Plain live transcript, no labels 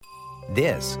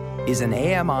This is an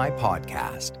AMI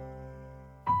podcast.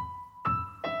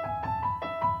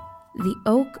 The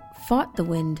oak fought the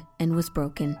wind and was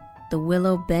broken. The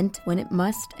willow bent when it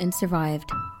must and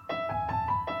survived.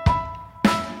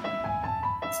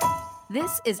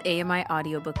 This is AMI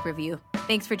Audiobook Review.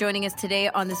 Thanks for joining us today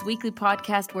on this weekly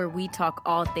podcast where we talk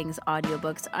all things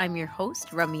audiobooks. I'm your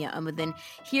host, Ramya Amuddin,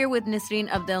 here with Nisreen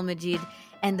Abdelmajid.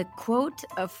 And the quote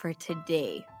for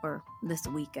today, or this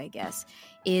week, I guess,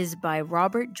 is by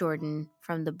Robert Jordan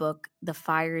from the book The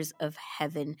Fires of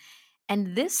Heaven.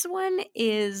 And this one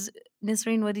is,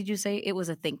 Nisreen, what did you say? It was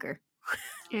a thinker.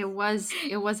 It was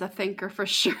a thinker for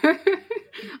sure.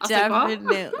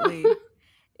 Definitely.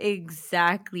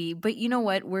 Exactly. But you know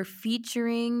what? We're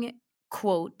featuring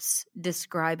quotes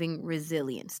describing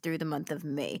resilience through the month of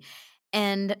May.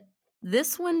 And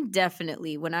this one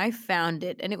definitely, when I found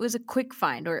it, and it was a quick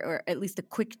find, or at least a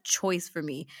quick choice for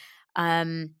me,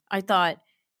 I thought,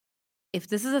 if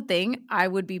this is a thing, I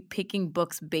would be picking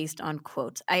books based on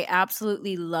quotes. I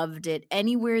absolutely loved it.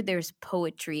 Anywhere there's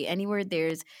poetry, anywhere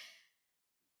there's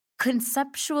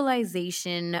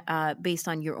conceptualization based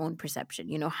on your own perception,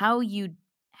 you know, how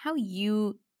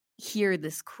you hear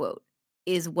this quote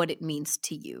is what it means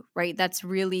to you, right? That's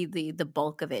really the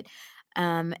bulk of it.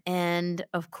 And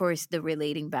of course, the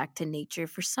relating back to nature.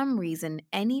 For some reason,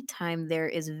 anytime there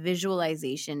is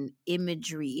visualization,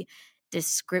 imagery,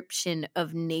 description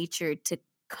of nature to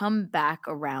come back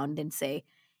around and say,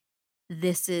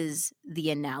 this is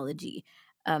the analogy,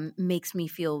 makes me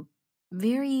feel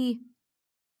very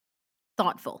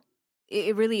thoughtful.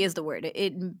 It really is the word.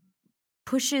 It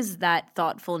pushes that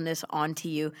thoughtfulness onto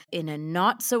you in a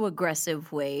not so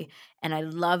aggressive way. And I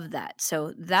love that.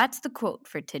 So that's the quote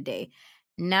for today.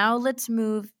 Now let's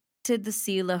move to the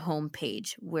CELA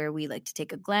homepage where we like to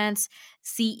take a glance.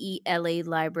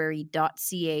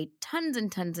 CELAlibrary.ca. Tons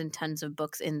and tons and tons of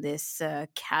books in this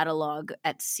catalog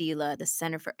at CELA, the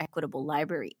Center for Equitable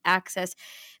Library Access.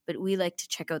 But we like to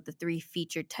check out the three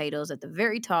featured titles at the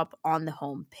very top on the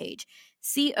homepage.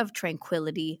 Sea of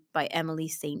Tranquility by Emily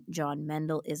St. John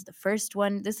Mendel is the first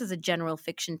one. This is a general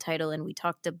fiction title, and we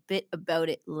talked a bit about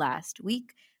it last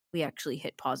week. We actually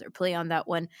hit pause or play on that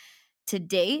one.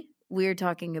 Today, we're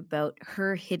talking about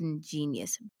Her Hidden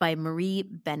Genius by Marie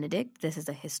Benedict. This is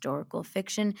a historical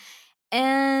fiction.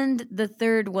 And the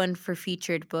third one for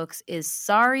featured books is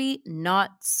Sorry,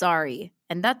 Not Sorry.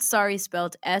 And that's sorry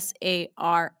spelled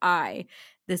S-A-R-I.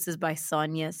 This is by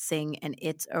Sonia Singh, and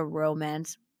it's a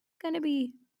romance. Going to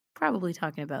be probably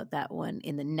talking about that one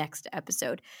in the next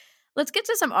episode. Let's get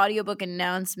to some audiobook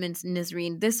announcements,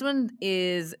 Nisreen. This one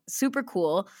is super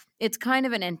cool. It's kind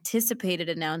of an anticipated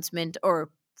announcement,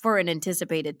 or for an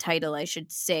anticipated title, I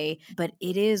should say, but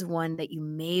it is one that you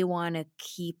may want to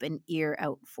keep an ear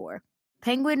out for.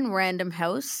 Penguin Random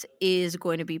House is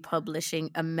going to be publishing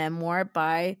a memoir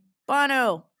by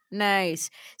Bono.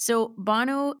 Nice. So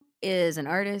Bono is an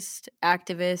artist,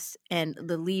 activist, and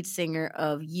the lead singer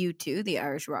of U2, the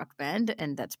Irish rock band,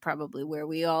 and that's probably where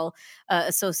we all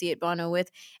associate Bono with.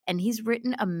 And he's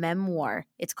written a memoir.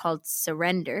 It's called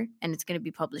Surrender, and it's going to be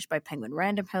published by Penguin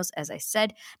Random House, as I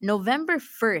said. November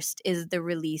 1st is the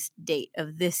release date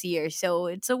of this year, so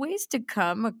it's a ways to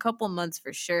come, a couple months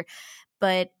for sure.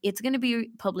 But it's going to be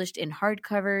published in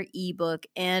hardcover, ebook,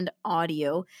 and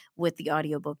audio, with the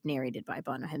audiobook narrated by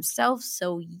Bono himself.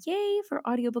 So yay for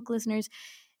audiobook listeners.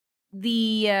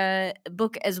 The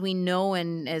book, as we know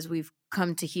and as we've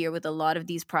come to hear with a lot of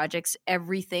these projects,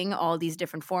 everything, all these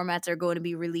different formats are going to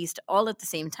be released all at the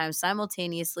same time,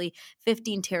 simultaneously,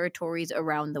 15 territories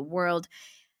around the world.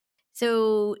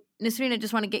 So, Nisreen, I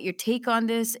just want to get your take on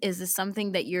this. Is this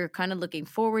something that you're kind of looking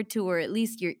forward to, or at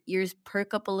least your ears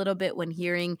perk up a little bit when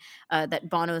hearing that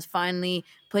Bono is finally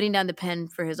putting down the pen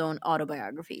for his own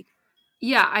autobiography?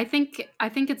 Yeah, I think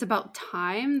it's about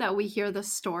time that we hear the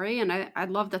story, and I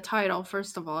love the title.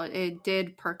 First of all, it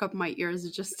did perk up my ears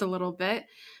just a little bit.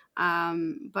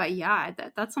 But yeah,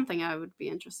 that's something I would be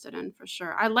interested in for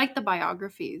sure. I like the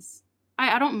biographies.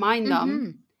 I don't mind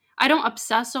them. I don't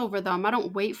obsess over them. I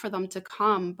don't wait for them to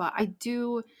come, but I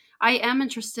am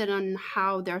interested in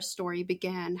how their story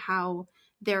began, how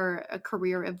their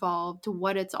career evolved,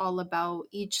 what it's all about,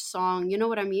 each song. You know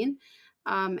what I mean?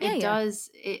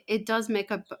 It does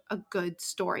make up a good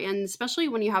story, and especially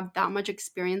when you have that much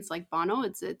experience like Bono,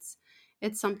 it's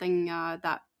something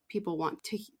that people want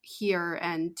to hear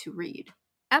and to read.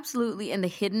 Absolutely. And the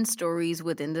hidden stories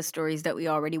within the stories that we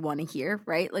already want to hear,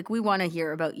 right? Like, we want to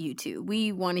hear about U2.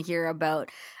 We want to hear about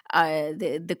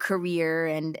the career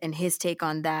and his take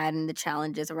on that and the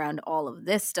challenges around all of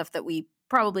this stuff that we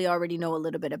probably already know a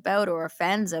little bit about or are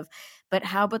fans of, but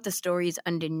how about the stories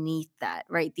underneath that,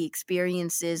 right? The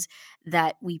experiences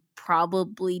that we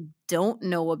probably don't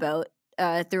know about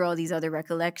through all these other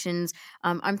recollections.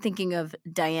 I'm thinking of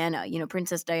Diana.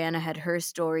 Princess Diana had her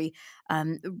story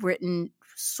written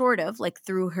sort of like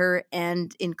through her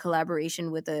and in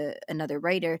collaboration with another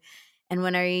writer. And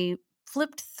when I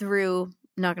flipped through,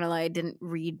 not gonna lie, I didn't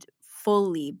read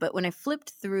fully, but when I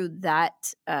flipped through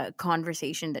that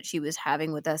conversation that she was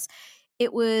having with us,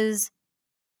 it was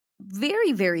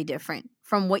very, very different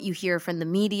from what you hear from the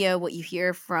media, what you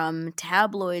hear from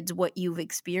tabloids, what you've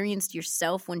experienced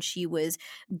yourself when she was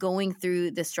going through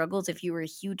the struggles. If you were a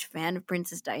huge fan of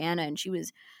Princess Diana, and she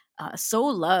was so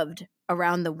loved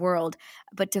around the world,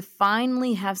 but to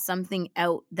finally have something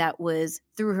out that was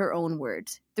through her own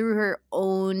words, through her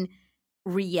own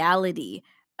reality,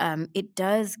 it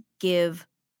does give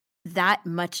that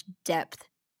much depth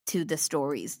to the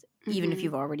stories, even if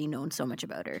you've already known so much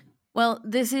about her. Well,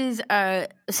 this is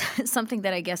something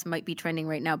that I guess might be trending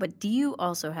right now, but do you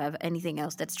also have anything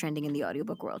else that's trending in the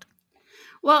audiobook world?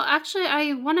 Well, actually,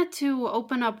 I wanted to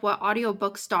open up what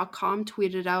audiobooks.com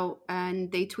tweeted out,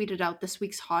 and they tweeted out this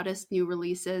week's hottest new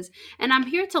releases. And I'm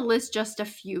here to list just a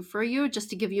few for you, just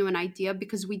to give you an idea,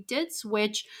 because we did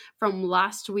switch from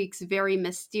last week's very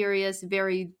mysterious,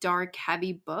 very dark,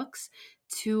 heavy books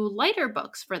to lighter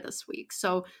books for this week.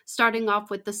 So starting off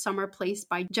with The Summer Place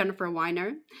by Jennifer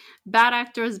Weiner, Bad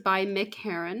Actors by Mick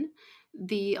Herron,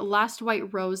 The Last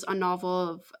White Rose, a novel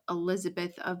of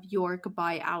Elizabeth of York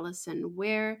by Alison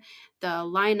Ware, The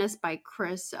Lioness by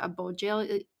Chris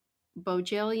Bojalian.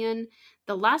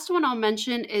 The last one I'll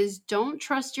mention is Don't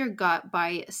Trust Your Gut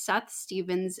by Seth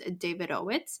Stevens, David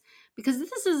Owitz, because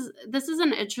this is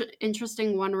an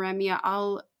interesting one, Remia.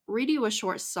 I'll read you a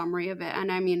short summary of it,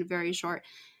 and I mean very short.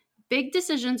 Big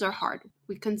decisions are hard.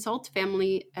 We consult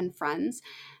family and friends,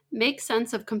 make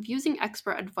sense of confusing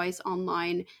expert advice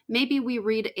online. Maybe we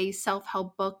read a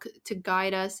self-help book to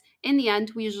guide us. In the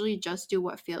end, we usually just do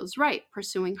what feels right,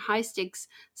 pursuing high-stakes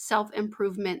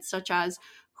self-improvement such as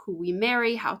who we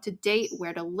marry, how to date,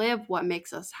 where to live, what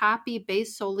makes us happy,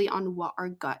 based solely on what our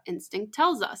gut instinct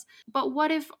tells us. But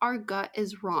what if our gut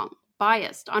is wrong?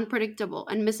 Biased, unpredictable,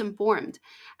 and misinformed.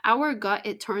 Our gut,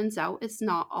 it turns out, is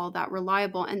not all that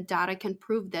reliable, and data can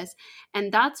prove this.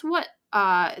 And that's what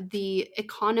the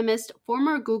economist,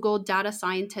 former Google data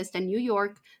scientist, and New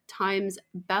York Times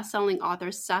bestselling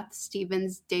author Seth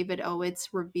Stevens, David Owitz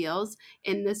reveals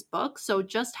in this book. So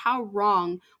just how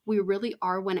wrong we really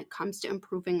are when it comes to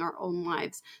improving our own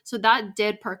lives. So that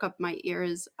did perk up my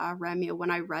ears, Remia, when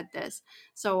I read this.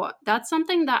 So that's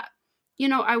something that,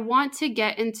 I want to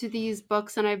get into these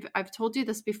books, and I've told you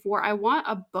this before. I want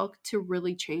a book to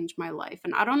really change my life,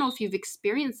 and I don't know if you've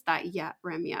experienced that yet,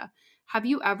 Remia. Have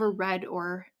you ever read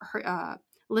or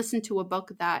listened to a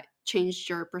book that changed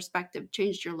your perspective,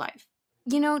 changed your life?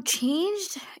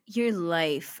 Changed your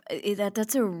life.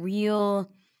 That's a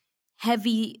real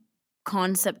heavy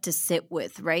concept to sit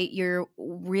with, right? You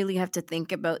really have to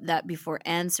think about that before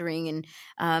answering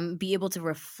and be able to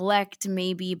reflect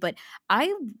maybe. But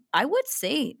I would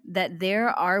say that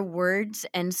there are words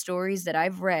and stories that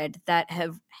I've read that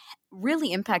have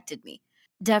really impacted me.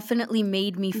 Definitely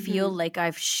made me feel like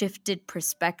I've shifted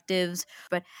perspectives.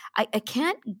 But I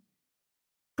can't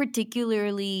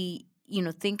particularly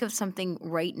think of something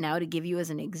right now to give you as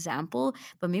an example,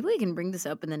 but maybe we can bring this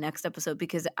up in the next episode,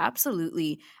 because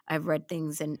absolutely I've read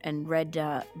things and read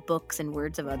books and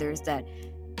words of others that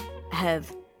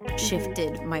have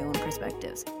shifted my own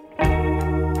perspectives.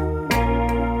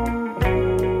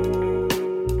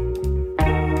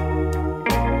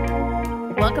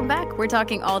 Welcome back. We're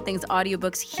talking all things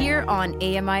audiobooks here on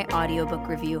AMI Audiobook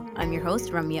Review. I'm your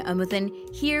host, Ramya Amuthan,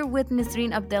 here with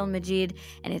Nisreen Abdelmajid,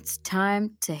 and it's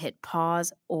time to hit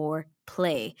pause or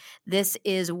play. This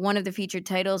is one of the featured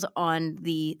titles on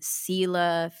the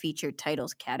CELA featured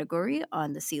titles category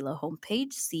on the CELA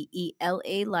homepage,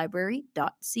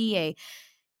 CELA-library.ca.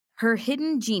 Her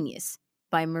Hidden Genius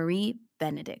by Marie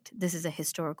Benedict. This is a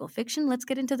historical fiction. Let's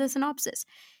get into the synopsis.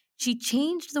 She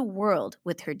changed the world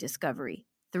with her discovery.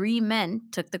 3 men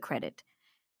took the credit.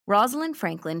 Rosalind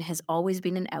Franklin has always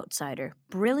been an outsider,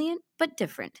 brilliant but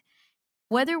different.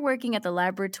 Whether working at the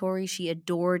laboratory she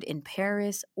adored in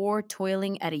Paris or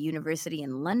toiling at a university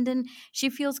in London, she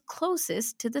feels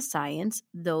closest to the science,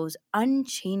 those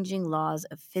unchanging laws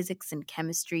of physics and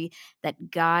chemistry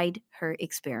that guide her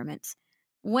experiments.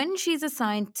 When she's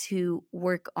assigned to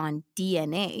work on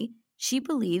DNA, she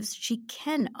believes she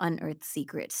can unearth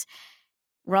secrets.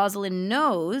 Rosalind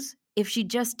knows if she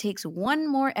just takes one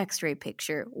more X-ray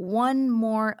picture, one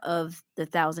more of the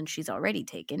 1,000 she's already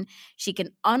taken, she can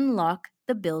unlock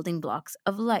the building blocks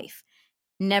of life.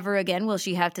 Never again will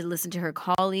she have to listen to her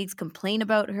colleagues complain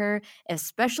about her,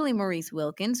 especially Maurice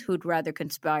Wilkins, who'd rather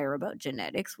conspire about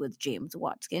genetics with James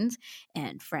Watkins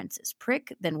and Francis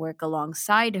Crick than work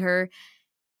alongside her.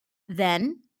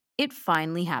 Then it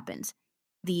finally happens.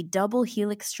 The double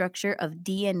helix structure of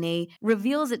DNA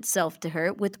reveals itself to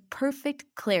her with perfect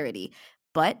clarity.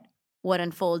 But what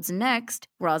unfolds next,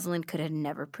 Rosalind could have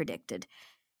never predicted.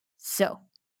 So,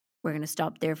 we're going to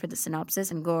stop there for the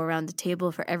synopsis and go around the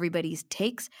table for everybody's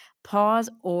takes. Pause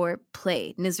or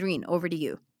play. Nazreen, over to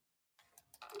you.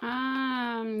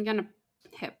 I'm going to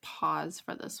hit pause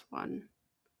for this one.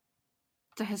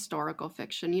 It's a historical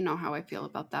fiction. You know how I feel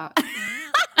about that.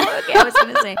 Okay, I was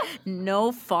going to say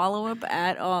no follow-up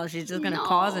at all. She's just going to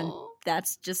pause and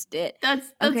that's just it. That's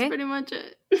okay. Pretty much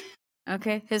it.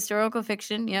 Okay, historical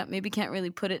fiction. Yeah, maybe can't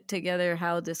really put it together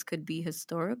how this could be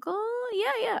historical.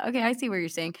 Yeah. Okay, I see what you're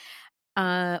saying.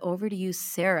 Over to you,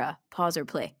 Sarah. Pause or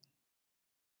play.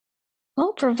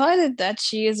 Well, provided that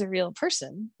she is a real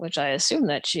person, which I assume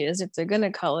that she is, if they're going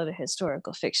to call it a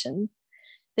historical fiction,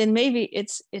 then maybe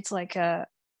it's like a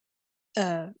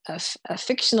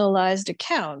fictionalized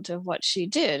account of what she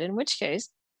did, in which case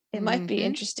it might be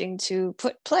interesting to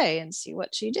put play and see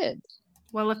what she did.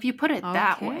 Well, if you put it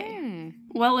that way.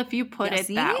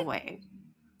 That way.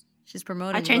 She's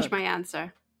promoting. I changed my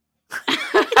answer.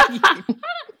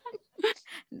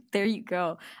 There you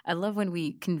go. I love when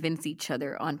we convince each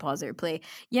other on pause or play.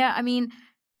 Yeah, I mean,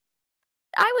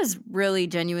 I was really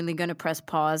genuinely going to press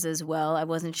pause as well. I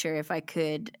wasn't sure if I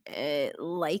could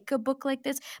like a book like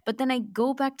this. But then I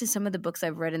go back to some of the books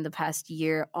I've read in the past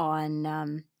year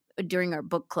on during our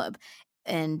book club.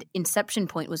 And Inception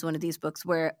Point was one of these books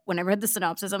where when I read the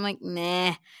synopsis, I'm like,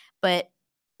 nah. But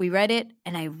we read it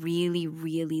and I really,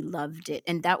 really loved it.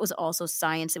 And that was also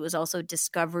science. It was also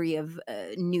discovery of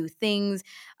new things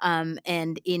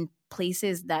and in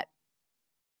places that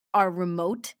are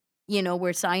remote, you know,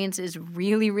 where science is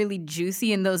really, really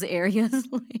juicy in those areas,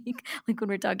 like when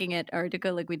we're talking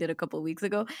Antarctica, like we did a couple of weeks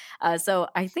ago. So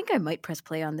I think I might press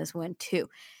play on this one too.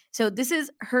 So this is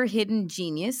Her Hidden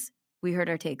Genius. We heard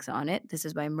our takes on it. This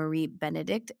is by Marie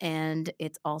Benedict, and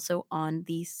it's also on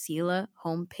the CELA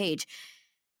homepage.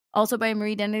 Also by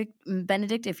Marie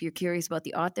Benedict, if you're curious about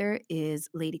the author, is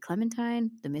Lady Clementine,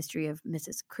 The Mystery of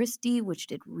Mrs. Christie, which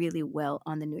did really well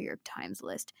on the New York Times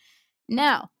list.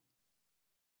 Now,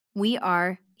 we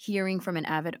are hearing from an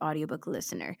avid audiobook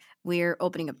listener. We're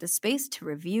opening up the space to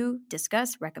review,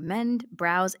 discuss, recommend,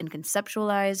 browse, and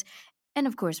conceptualize, and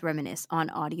of course, reminisce on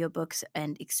audiobooks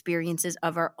and experiences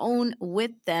of our own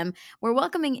with them. We're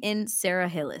welcoming in Sarah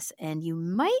Hillis, and you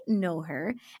might know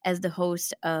her as the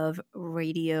host of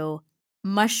Radio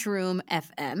Mushroom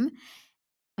FM.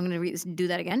 I'm going to do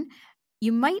that again.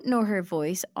 You might know her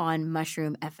voice on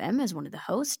Mushroom FM as one of the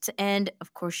hosts. And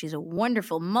of course, she's a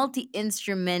wonderful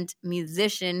multi-instrument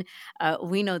musician.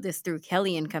 We know this through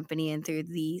Kelly and Company and through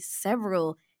the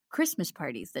several Christmas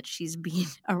parties that she's been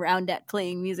around at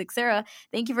playing music. Sarah,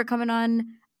 thank you for coming on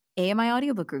AMI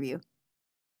Audiobook Review.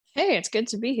 Hey, it's good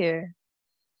to be here.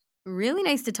 Really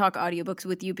nice to talk audiobooks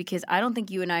with you because I don't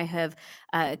think you and I have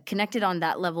connected on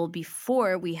that level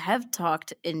before. We have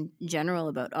talked in general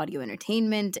about audio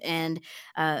entertainment and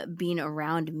being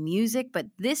around music, but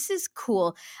this is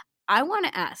cool. I want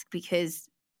to ask because,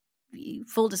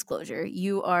 full disclosure,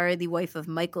 you are the wife of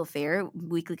Michael Fair,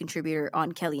 weekly contributor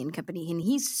on Kelly and Company, and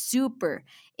he's super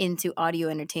into audio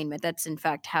entertainment. That's, in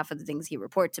fact, half of the things he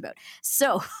reports about.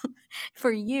 So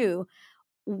for you,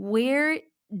 where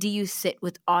do you sit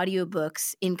with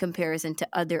audiobooks in comparison to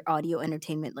other audio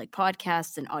entertainment like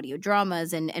podcasts and audio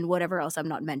dramas and whatever else I'm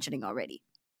not mentioning already?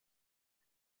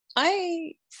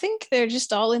 I think they're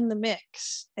just all in the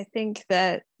mix. I think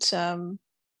that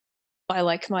I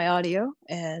like my audio,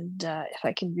 and if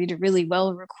I can read a really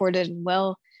well recorded and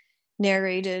well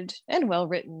narrated and well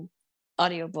written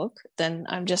audiobook, then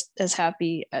I'm just as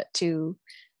happy to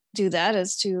do that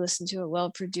as to listen to a well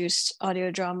produced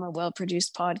audio drama, well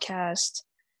produced podcast,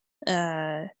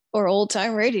 or old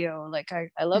time radio. Like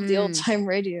I love the old time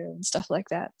radio and stuff like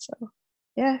that. So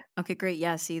yeah. Okay, great.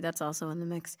 Yeah, see, that's also in the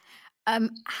mix.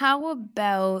 How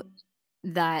about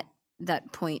that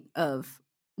point of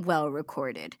well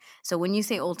recorded? So when you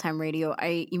say old time radio,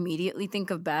 I immediately think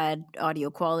of bad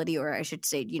audio quality, or I should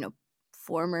say,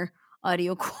 former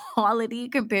audio quality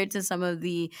compared to some of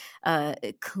the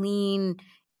clean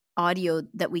audio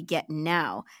that we get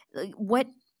now. What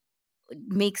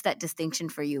makes that distinction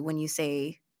for you when you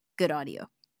say good audio?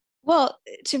 Well,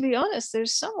 to be honest,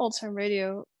 there's some old time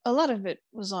radio. A lot of it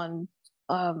was on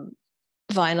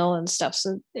vinyl and stuff,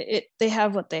 so they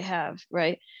have what they have,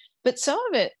 right? But some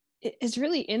of it is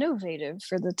really innovative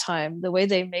for the time, the way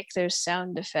they make their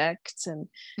sound effects. And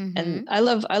I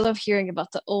love hearing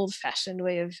about the old fashioned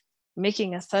way of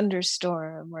making a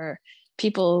thunderstorm or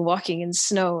people walking in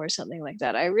snow or something like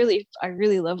that. I really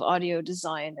love audio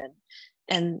design,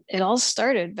 and it all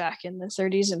started back in the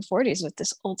 30s and 40s with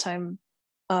this old time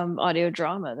audio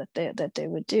drama that they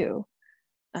would do.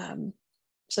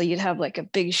 So you'd have like a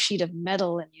big sheet of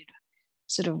metal and you'd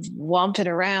sort of womp it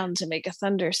around to make a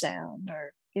thunder sound,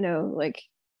 or like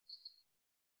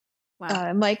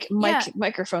Wow.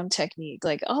 microphone technique,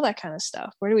 like all that kind of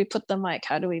stuff. Where do we put the mic?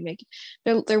 How do we make it?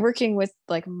 They're working with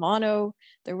like mono,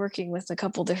 they're working with a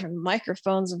couple different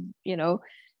microphones, and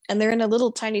they're in a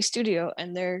little tiny studio,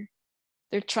 and they're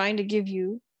trying to give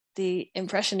you the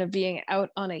impression of being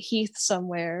out on a heath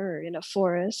somewhere or in a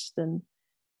forest. And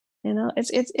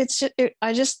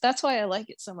that's why I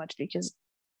like it so much, because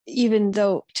even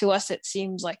though to us it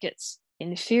seems like it's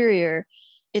inferior,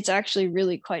 it's actually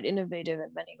really quite innovative in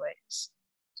many ways.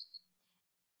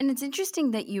 And it's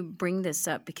interesting that you bring this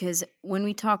up, because when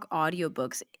we talk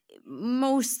audiobooks,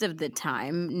 most of the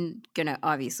time, I'm gonna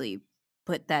obviously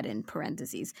put that in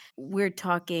parentheses, we're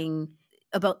talking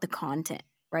about the content,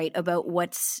 right? About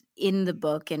what's in the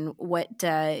book and what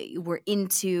we're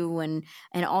into and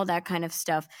all that kind of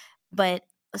stuff. But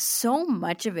so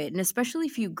much of it, and especially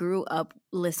if you grew up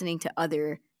listening to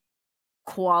other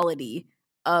quality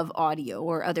of audio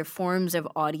or other forms of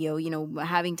audio,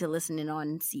 having to listen in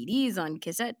on CDs, on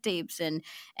cassette tapes and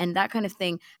that kind of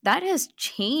thing, that has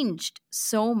changed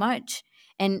so much.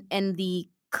 And the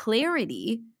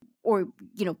clarity or,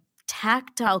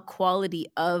 tactile quality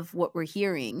of what we're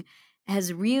hearing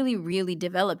has really, really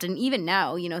developed. And even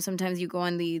now, sometimes you go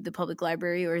on the public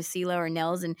library or CELA or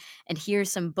NNELS and hear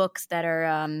some books that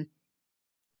are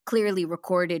clearly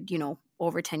recorded,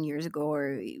 over 10 years ago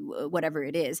or whatever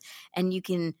it is. And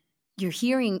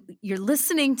you're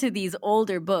listening to these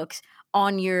older books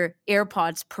on your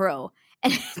AirPods Pro.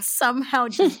 And it's somehow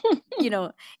just,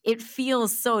 it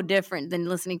feels so different than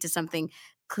listening to something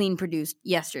clean produced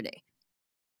yesterday.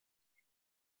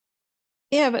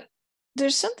 Yeah, but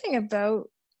there's something about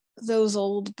those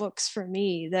old books for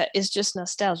me that is just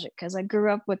nostalgic, because I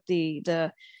grew up with the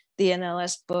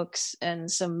NLS books and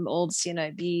some old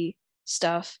CNIB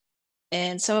stuff,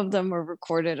 and some of them were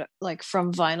recorded like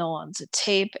from vinyl onto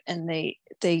tape, and they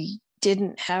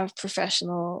didn't have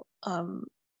professional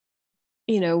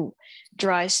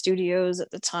dry studios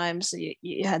at the time, so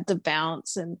you had the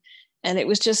bounce, and it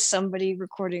was just somebody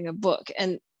recording a book.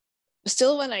 And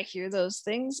still, when I hear those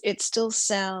things, it still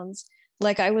sounds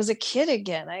like I was a kid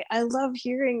again. I love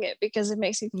hearing it because it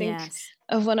makes me think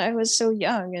of when I was so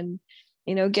young and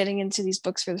getting into these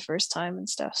books for the first time and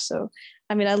stuff. So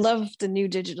I mean, I love the new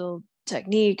digital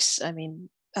techniques. I mean,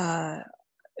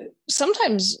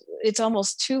 sometimes it's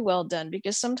almost too well done,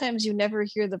 because sometimes you never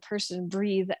hear the person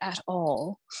breathe at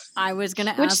all. I was going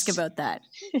to ask about that.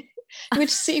 Which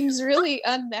seems really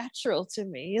unnatural to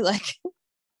me. Like,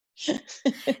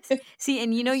 see,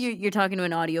 and you're talking to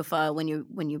an audiophile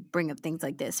when you bring up things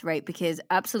like this, right? Because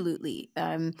absolutely,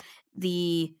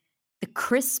 the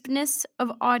crispness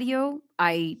of audio,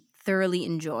 I thoroughly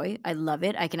enjoy. I love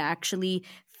it. I can actually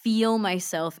feel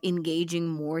myself engaging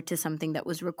more to something that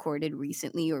was recorded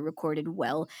recently or recorded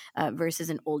well versus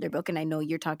an older book. And I know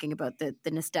you're talking about the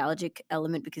nostalgic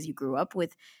element because you grew up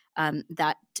with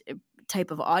that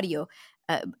type of audio.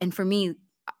 And for me,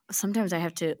 sometimes I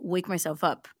have to wake myself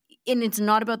up. And it's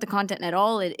not about the content at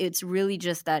all. It's really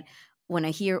just that when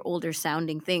I hear older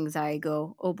sounding things, I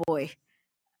go, oh boy,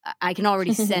 I can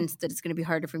already sense that it's going to be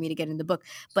harder for me to get in the book.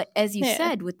 But as you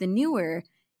said, with the newer,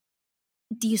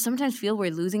 do you sometimes feel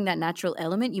we're losing that natural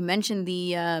element? You mentioned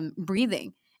the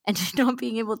breathing and not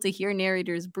being able to hear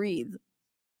narrators breathe.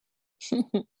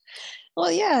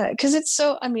 Well, yeah, because it's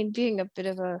so, I mean, being a bit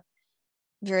of a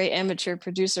very amateur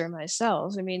producer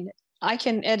myself, I mean, I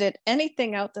can edit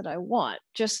anything out that I want,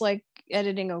 just like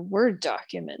editing a Word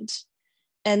document.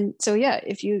 And so, yeah,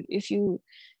 if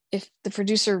the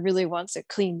producer really wants a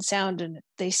clean sound and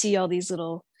they see all these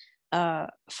little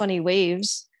funny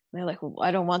waves, they're like, well,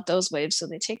 I don't want those waves. So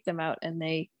they take them out, and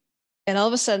all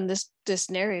of a sudden this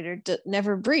narrator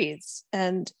never breathes.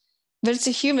 But it's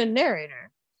a human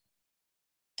narrator.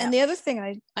 And the other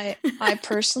thing I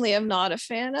personally am not a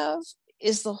fan of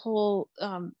is the whole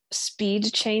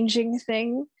speed changing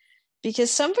thing,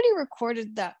 because somebody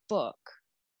recorded that book,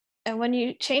 and when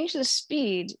you change the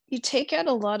speed, you take out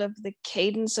a lot of the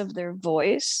cadence of their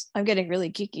voice. I'm getting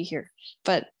really geeky here,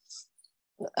 but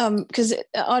because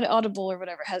Audible or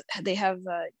whatever they have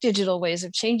digital ways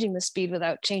of changing the speed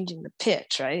without changing the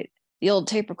pitch, right? The old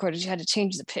tape recorders, you had to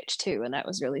change the pitch too, and that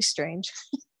was really strange.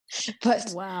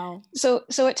 But Wow. so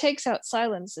it takes out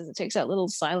silences. It takes out little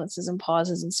silences and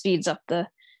pauses and speeds up the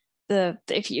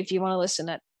if you want to listen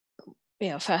at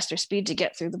faster speed to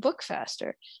get through the book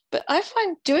faster. But I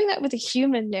find doing that with a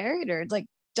human narrator like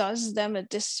does them a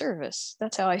disservice.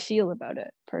 That's how I feel about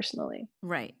it personally.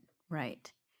 Right.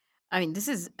 I mean, this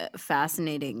is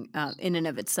fascinating in and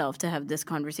of itself to have this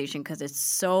conversation because it's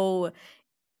so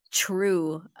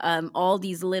true. All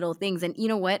these little things, and you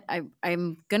know what?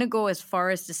 I'm gonna go as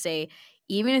far as to say,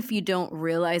 even if you don't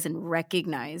realize and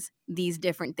recognize these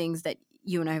different things that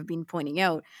you and I have been pointing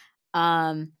out,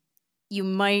 you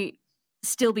might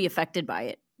still be affected by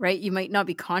it, right? You might not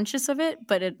be conscious of it,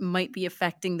 but it might be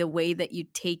affecting the way that you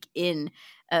take in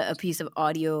a piece of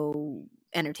audio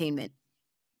entertainment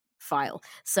file.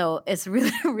 So it's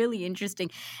really, really interesting.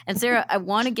 And Sarah, I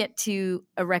want to get to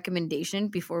a recommendation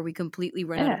before we completely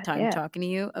run out of time talking to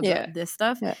you about this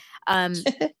stuff. Yeah.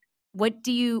 What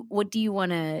do you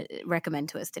want to recommend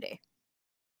to us today?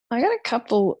 I got a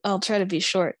couple. I'll try to be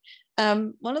short.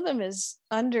 One of them is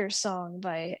Undersong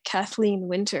by Kathleen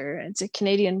Winter. It's a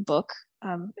Canadian book,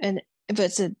 but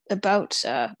it's about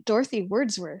Dorothy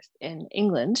Wordsworth in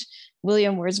England,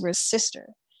 William Wordsworth's sister.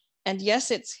 And yes,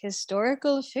 it's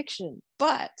historical fiction,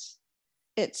 but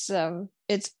it's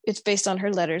based on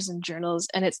her letters and journals,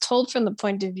 and it's told from the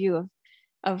point of view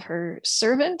of her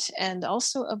servant and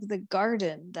also of the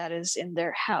garden that is in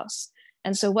their house.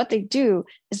 And so what they do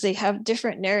is they have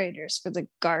different narrators for the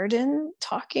garden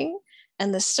talking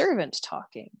and the servant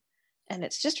talking. And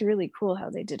it's just really cool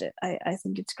how they did it. I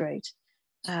think it's great.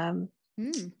 And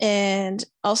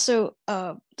also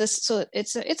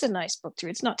it's a nice book too.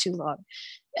 It's not too long.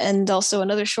 And also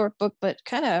another short book, but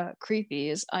kind of creepy,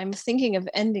 is I'm Thinking of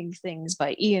Ending Things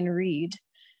by Ian Reid.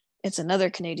 It's another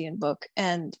Canadian book.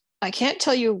 And I can't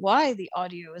tell you why the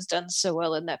audio is done so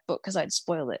well in that book because I'd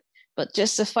spoil it. But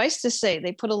just suffice to say,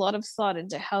 they put a lot of thought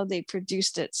into how they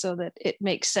produced it so that it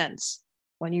makes sense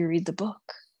when you read the book.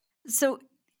 So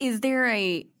is there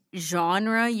a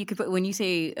genre you could put when you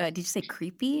say, did you say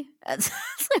creepy?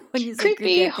 When you say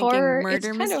creepy, horror,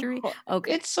 murder mystery?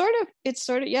 Okay. It's sort of,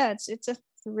 yeah, it's a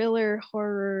thriller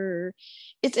horror.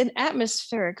 It's an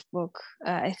atmospheric book.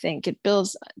 I think it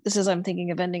builds, this is, I'm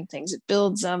Thinking of Ending Things. It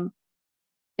builds,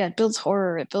 it builds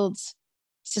horror. It builds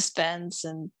suspense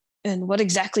and what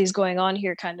exactly is going on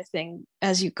here kind of thing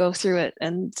as you go through it.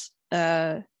 And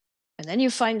then you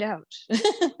find out.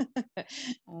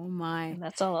 Oh my. And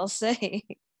that's all I'll say.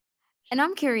 And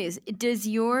I'm curious, does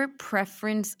your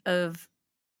preference of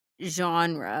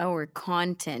genre or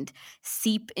content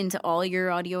seep into all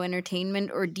your audio entertainment,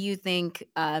 or do you think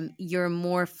you're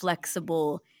more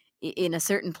flexible in a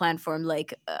certain platform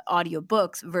like audio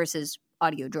books versus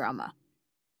audio drama?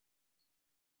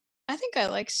 I think I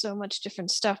like so much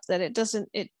different stuff that it doesn't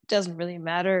really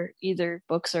matter either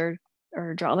books or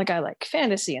drama. Like I like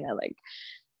fantasy and I like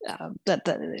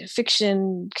the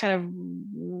fiction kind of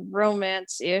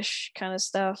romance-ish kind of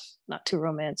stuff, not too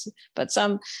romance, but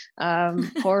some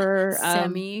horror,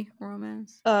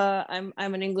 semi-romance. I'm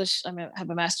an English. have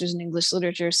a master's in English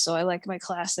literature, so I like my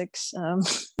classics. I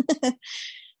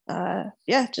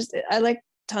like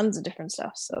tons of different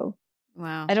stuff. So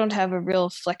wow, I don't have a real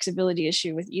flexibility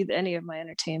issue with any of my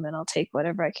entertainment. I'll take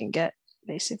whatever I can get,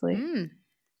 basically.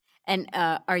 And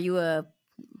are you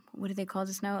what do they call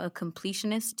this now? A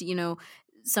completionist?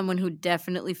 Someone who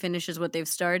definitely finishes what they've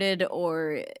started,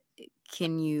 or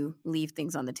can you leave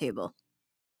things on the table?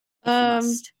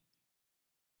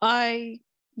 I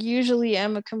usually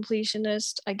am a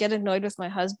completionist. I get annoyed with my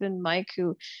husband, Mike,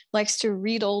 who likes to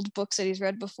read old books that he's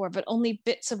read before, but only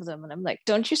bits of them. And I'm like,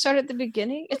 don't you start at the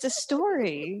beginning? It's a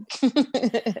story.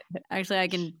 Actually, I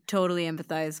can totally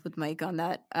empathize with Mike on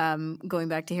that. Going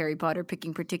back to Harry Potter,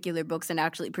 picking particular books and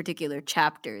actually particular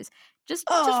chapters, just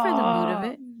for the mood of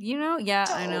it. Yeah,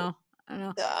 I know.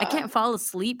 I can't fall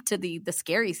asleep to the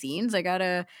scary scenes. I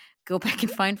gotta go back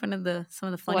and find some of the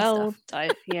funny stuff.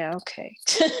 Yeah, okay.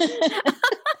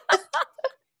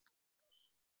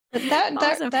 But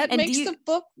that makes the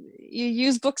book. You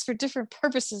use books for different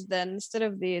purposes then, instead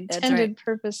of the intended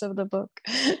purpose of the book.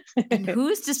 And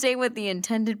who's to say what the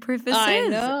intended purpose is? I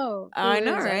know,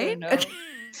 right?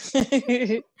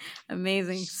 Okay.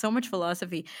 Amazing. So much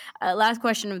philosophy. Last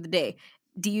question of the day.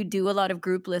 Do you do a lot of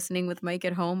group listening with Mike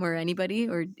at home or anybody,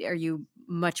 or are you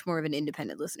much more of an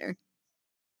independent listener?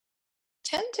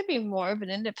 Tend to be more of an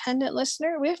independent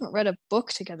listener. We haven't read a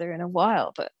book together in a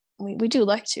while, but we do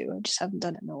like to. I just haven't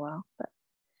done it in a while. But.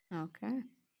 Okay.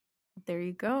 There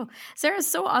you go. Sarah, it's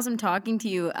so awesome talking to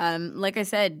you. Like I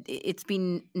said, it's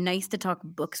been nice to talk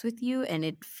books with you, and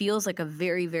it feels like a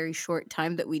very, very short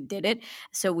time that we did it.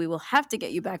 So we will have to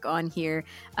get you back on here.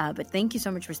 But thank you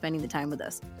so much for spending the time with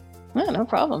us. No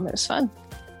problem. It was fun.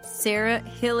 Sarah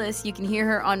Hillis, you can hear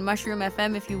her on Mushroom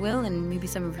FM, if you will, and maybe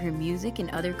some of her music in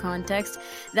other contexts.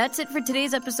 That's it for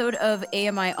today's episode of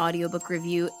AMI Audiobook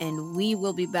Review, and we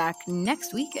will be back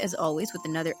next week, as always, with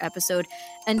another episode.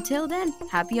 Until then,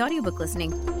 happy audiobook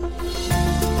listening.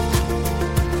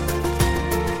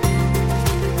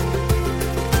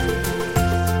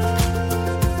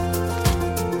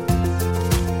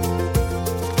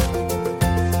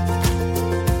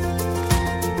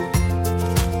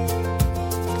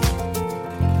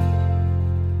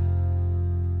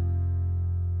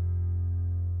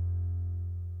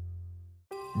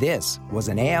 This was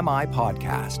an AMI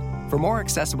podcast. For more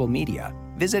accessible media,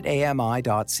 visit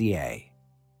ami.ca.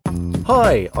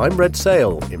 Hi, I'm Red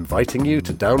Sail, inviting you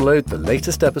to download the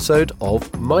latest episode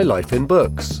of My Life in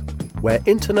Books, where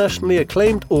internationally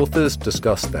acclaimed authors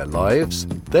discuss their lives,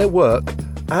 their work,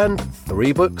 and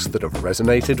 3 books that have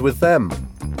resonated with them.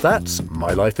 That's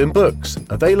My Life in Books,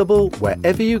 available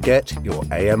wherever you get your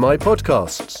AMI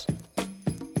podcasts.